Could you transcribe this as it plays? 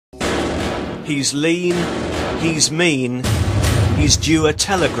He's lean, he's mean, he's due a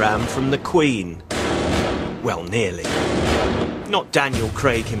telegram from the Queen. Well, nearly. Not Daniel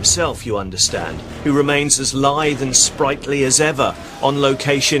Craig himself, you understand, who remains as lithe and sprightly as ever on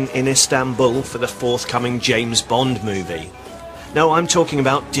location in Istanbul for the forthcoming James Bond movie. No, I'm talking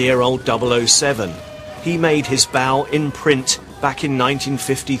about dear old 007. He made his bow in print back in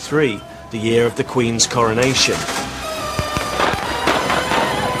 1953, the year of the Queen's coronation.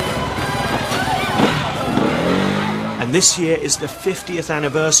 And this year is the 50th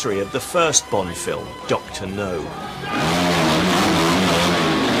anniversary of the first Bond film, Dr. No.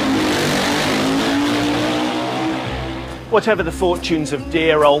 Whatever the fortunes of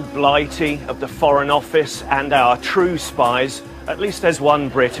dear old Blighty, of the Foreign Office and our true spies, at least there's one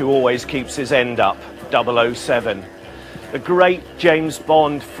Brit who always keeps his end up, 007. The great James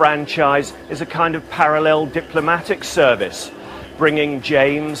Bond franchise is a kind of parallel diplomatic service, bringing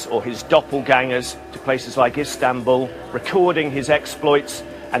James or his doppelgangers to places like Istanbul, recording his exploits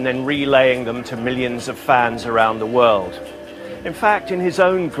and then relaying them to millions of fans around the world. In fact, in his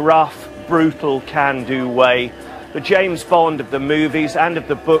own gruff, brutal, can-do way, the James Bond of the movies and of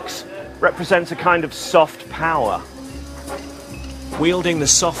the books represents a kind of soft power. Wielding the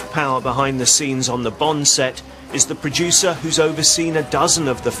soft power behind the scenes on the Bond set is the producer who's overseen a dozen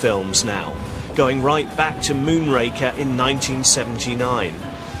of the films now, going right back to Moonraker in 1979.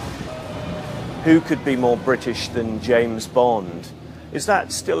 Who could be more British than James Bond? Is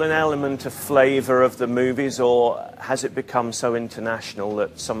that still an element of flavour of the movies, or has it become so international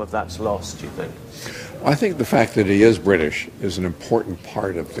that some of that's lost, do you think? I think the fact that he is British is an important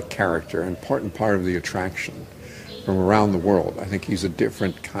part of the character, an important part of the attraction from around the world. I think he's a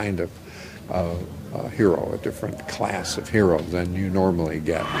different kind of hero, a different class of hero than you normally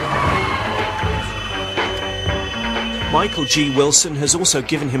get. Michael G. Wilson has also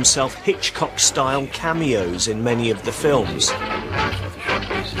given himself Hitchcock-style cameos in many of the films.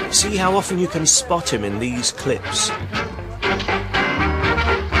 See how often you can spot him in these clips.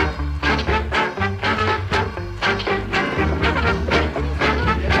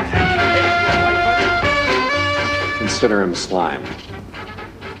 Consider him slime.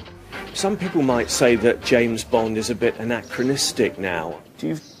 Some people might say that James Bond is a bit anachronistic now. Do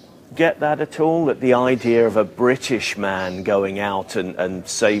you get that at all? That the idea of a British man going out and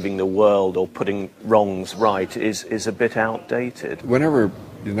saving the world or putting wrongs right is a bit outdated? Whenever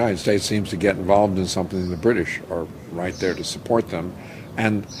the United States seems to get involved in something, the British are right there to support them.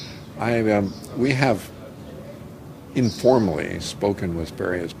 And we have informally spoken with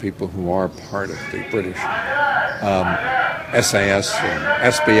various people who are part of the British SAS and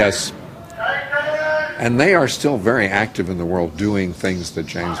SBS, and they are still very active in the world doing things that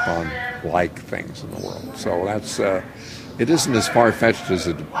James Bond-like things in the world. So that's it isn't as far-fetched as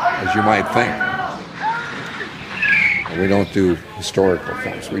you might think. We don't do historical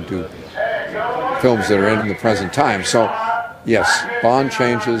films. We do films that are in the present time. So yes, Bond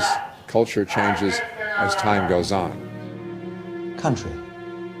changes, culture changes as time goes on. Country.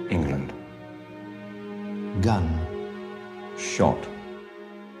 England. Gun. Shot.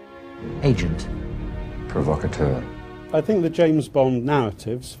 Agent. Provocateur. I think the James Bond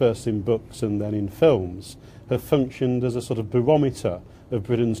narratives, first in books and then in films, have functioned as a sort of barometer of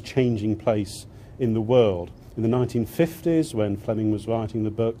Britain's changing place in the world. In the 1950s, when Fleming was writing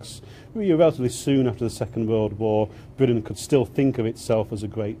the books, relatively soon after the Second World War, Britain could still think of itself as a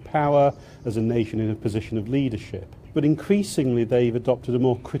great power, as a nation in a position of leadership. But increasingly they've adopted a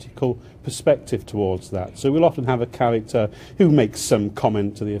more critical perspective towards that. So we'll often have a character who makes some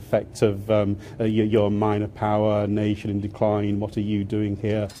comment to the effect of you're a minor power, nation in decline, what are you doing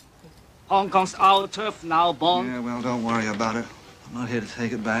here? Hong Kong's our turf now, Bond. Yeah, well, don't worry about it. I'm not here to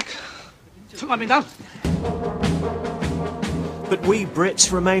take it back. But we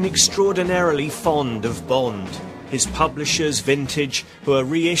Brits remain extraordinarily fond of Bond. His publishers, Vintage, who are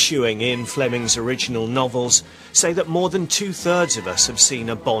reissuing Ian Fleming's original novels, say that more than 2/3 of us have seen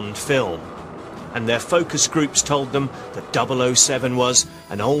a Bond film. And their focus groups told them that 007 was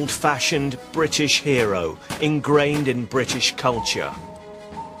an old-fashioned British hero, ingrained in British culture.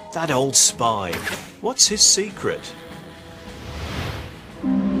 That old spy, what's his secret?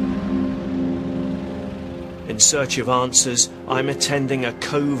 In search of answers, I'm attending a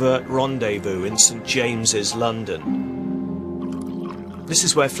covert rendezvous in St James's, London. This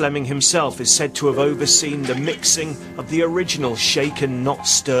is where Fleming himself is said to have overseen the mixing of the original shaken, not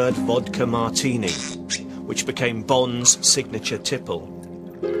stirred vodka martini, which became Bond's signature tipple.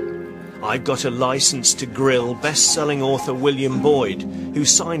 I've got a license to grill best-selling author William Boyd, who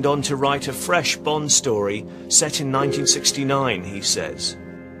signed on to write a fresh Bond story set in 1969, he says.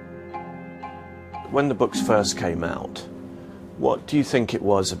 when the books first came out, what do you think it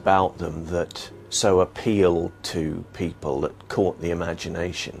was about them that so appealed to people, that caught the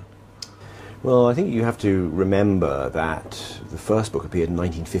imagination? Well, I think you have to remember that the first book appeared in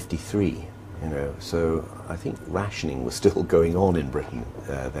 1953, so I think rationing was still going on in Britain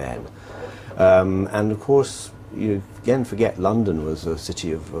then. And of course, you again forget London was a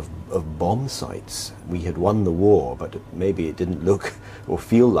city of bomb sites. We had won the war, but maybe it didn't look or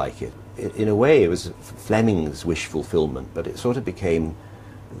feel like it. In a way, it was Fleming's wish fulfillment, but it sort of became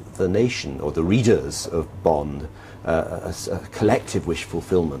the nation or the readers of Bond a collective wish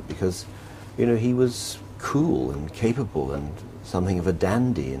fulfillment, because he was cool and capable and something of a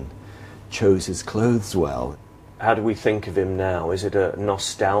dandy and chose his clothes well. How do we think of him now? Is it a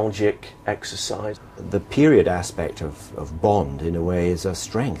nostalgic exercise? The period aspect of Bond, in a way, is a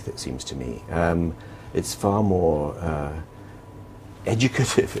strength, it seems to me. It's far more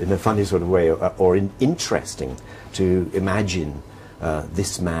educative, in a funny sort of way, or interesting to imagine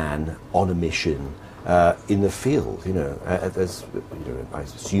this man on a mission in the field. I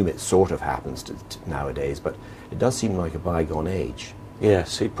assume it sort of happens nowadays, but it does seem like a bygone age.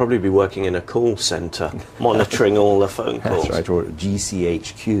 Yes, he'd probably be working in a call centre, monitoring all the phone calls. That's right, or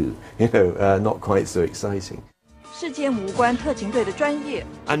GCHQ, not quite so exciting.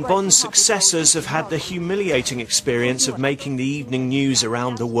 And Bond's successors have had the humiliating experience of making the evening news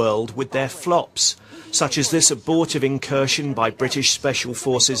around the world with their flops, such as this abortive incursion by British special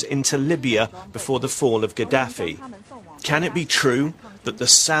forces into Libya before the fall of Gaddafi. Can it be true that the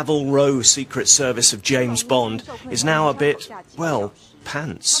Savile Row Secret Service of James Bond is now a bit, well,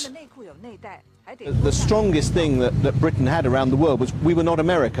 pants? The strongest thing that Britain had around the world was we were not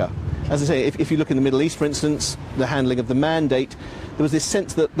America. As I say, if you look in the Middle East, for instance, the handling of the Mandate, there was this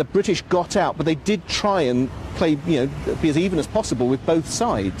sense that the British got out, but they did try and play, be as even as possible with both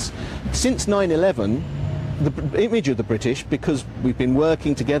sides. Since 9/11, the image of the British, because we've been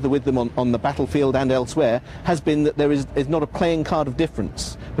working together with them on the battlefield and elsewhere, has been that there is not a playing card of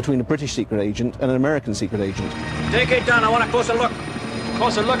difference between a British secret agent and an American secret agent. Take it down, I want a closer look.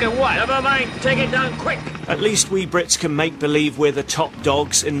 Closer look at what? Never mind, take it down quick. At least we Brits can make believe we're the top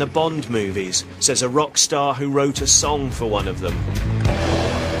dogs in the Bond movies, says a rock star who wrote a song for one of them.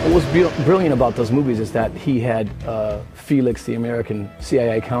 What was brilliant about those movies is that he had Felix, the American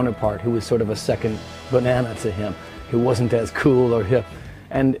CIA counterpart, who was sort of a second banana to him, who wasn't as cool or hip.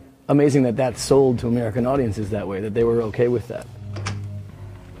 And amazing that that sold to American audiences that way, that they were okay with that.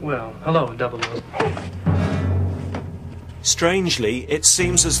 Well, hello, 00. Strangely, it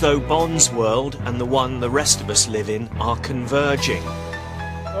seems as though Bond's world and the one the rest of us live in are converging.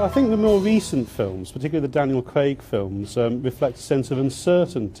 I think the more recent films, particularly the Daniel Craig films, reflect a sense of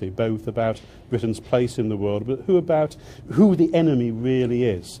uncertainty, both about Britain's place in the world, but about who the enemy really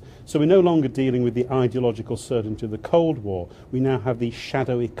is. So we're no longer dealing with the ideological certainty of the Cold War. We now have these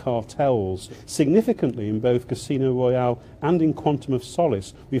shadowy cartels. Significantly, in both Casino Royale and in Quantum of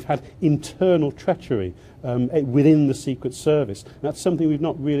Solace, we've had internal treachery within the Secret Service. That's something we've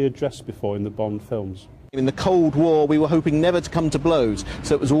not really addressed before in the Bond films. In the Cold War, we were hoping never to come to blows,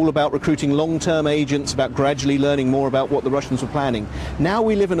 so it was all about recruiting long-term agents, about gradually learning more about what the Russians were planning. Now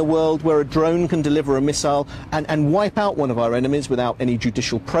we live in a world where a drone can deliver a missile and wipe out one of our enemies without any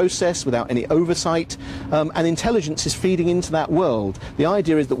judicial process, without any oversight, and intelligence is feeding into that world. The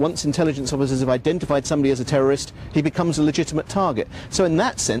idea is that once intelligence officers have identified somebody as a terrorist, he becomes a legitimate target. So in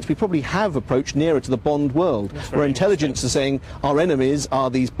that sense, we probably have approached nearer to the Bond world, where intelligence is saying our enemies are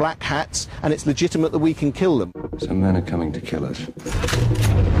these black hats, and it's legitimate that we can kill them. Some men are coming to kill us.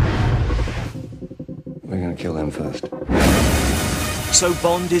 We're going to kill them first. So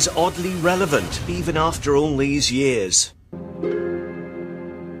Bond is oddly relevant, even after all these years.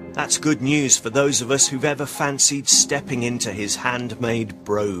 That's good news for those of us who've ever fancied stepping into his handmade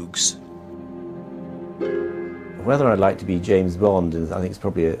brogues. Whether I'd like to be James Bond, I think it's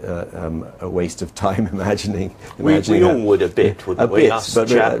probably a waste of time imagining we all would a bit, wouldn't we? Us but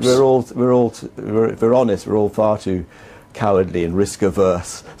chaps. if we're honest, we're all far too cowardly and risk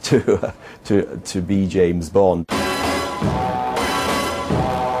averse to be James Bond. But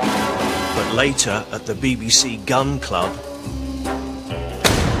later at the BBC Gun Club.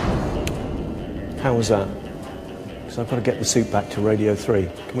 How was that? Because I've got to get the suit back to Radio 3.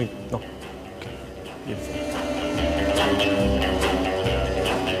 Can we? Oh, okay. Beautiful.